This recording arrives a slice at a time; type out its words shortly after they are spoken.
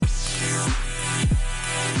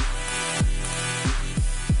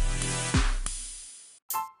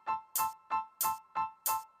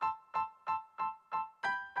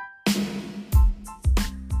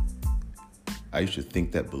used to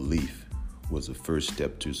think that belief was the first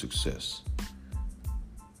step to success.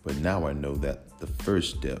 But now I know that the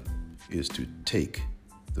first step is to take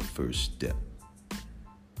the first step.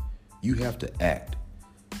 You have to act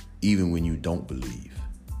even when you don't believe.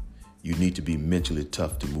 You need to be mentally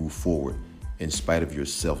tough to move forward in spite of your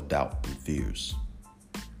self-doubt and fears.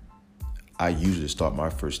 I usually start my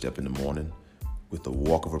first step in the morning with a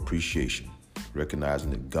walk of appreciation, recognizing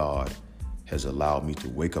that God has allowed me to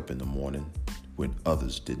wake up in the morning when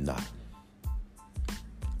others did not.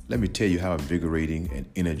 Let me tell you how invigorating and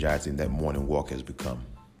energizing that morning walk has become.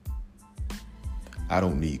 I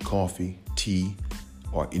don't need coffee, tea,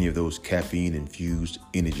 or any of those caffeine-infused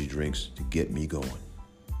energy drinks to get me going.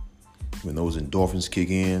 When those endorphins kick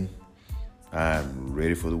in, I'm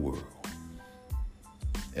ready for the world.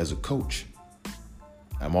 As a coach,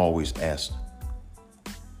 I'm always asked,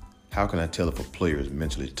 how can I tell if a player is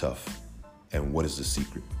mentally tough, and what is the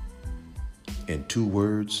secret? In 2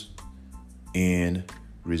 words, end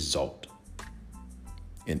result.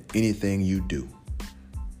 In anything you do,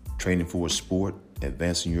 training for a sport,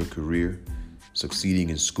 advancing your career, succeeding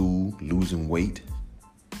in school, losing weight,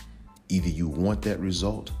 either you want that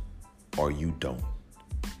result or you don't.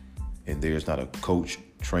 And there's not a coach,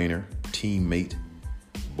 trainer, teammate,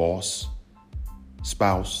 boss,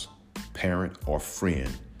 spouse, parent, or friend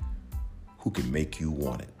who can make you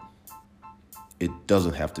want it. It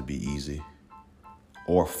doesn't have to be easy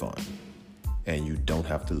or fun, and you don't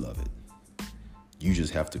have to love it. You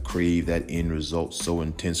just have to crave that end result so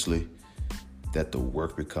intensely that the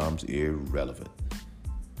work becomes irrelevant.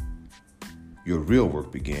 Your real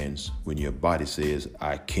work begins when your body says,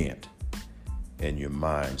 I can't, and your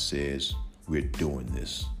mind says, we're doing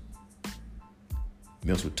this.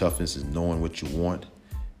 Mental toughness is knowing what you want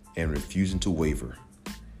and refusing to waver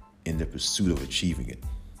in the pursuit of achieving it.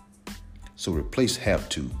 So replace have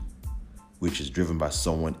to, which is driven by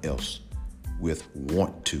someone else, with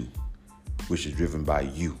want to, which is driven by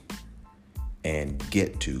you, and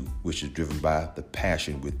get to, which is driven by the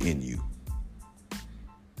passion within you.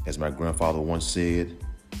 As my grandfather once said,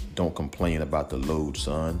 don't complain about the load,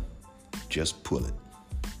 son. Just pull it.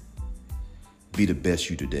 Be the best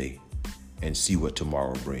you today and see what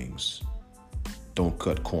tomorrow brings. Don't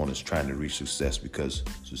cut corners trying to reach success, because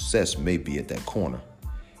success may be at that corner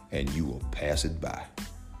and you will pass it by.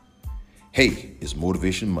 Hey, it's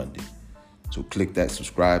Motivation Monday. So click that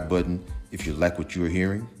subscribe button if you like what you're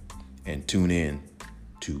hearing, and tune in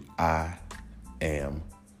to I Am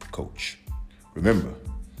Coach. Remember,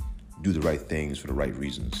 do the right things for the right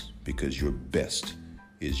reasons, because your best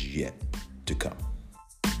is yet to come.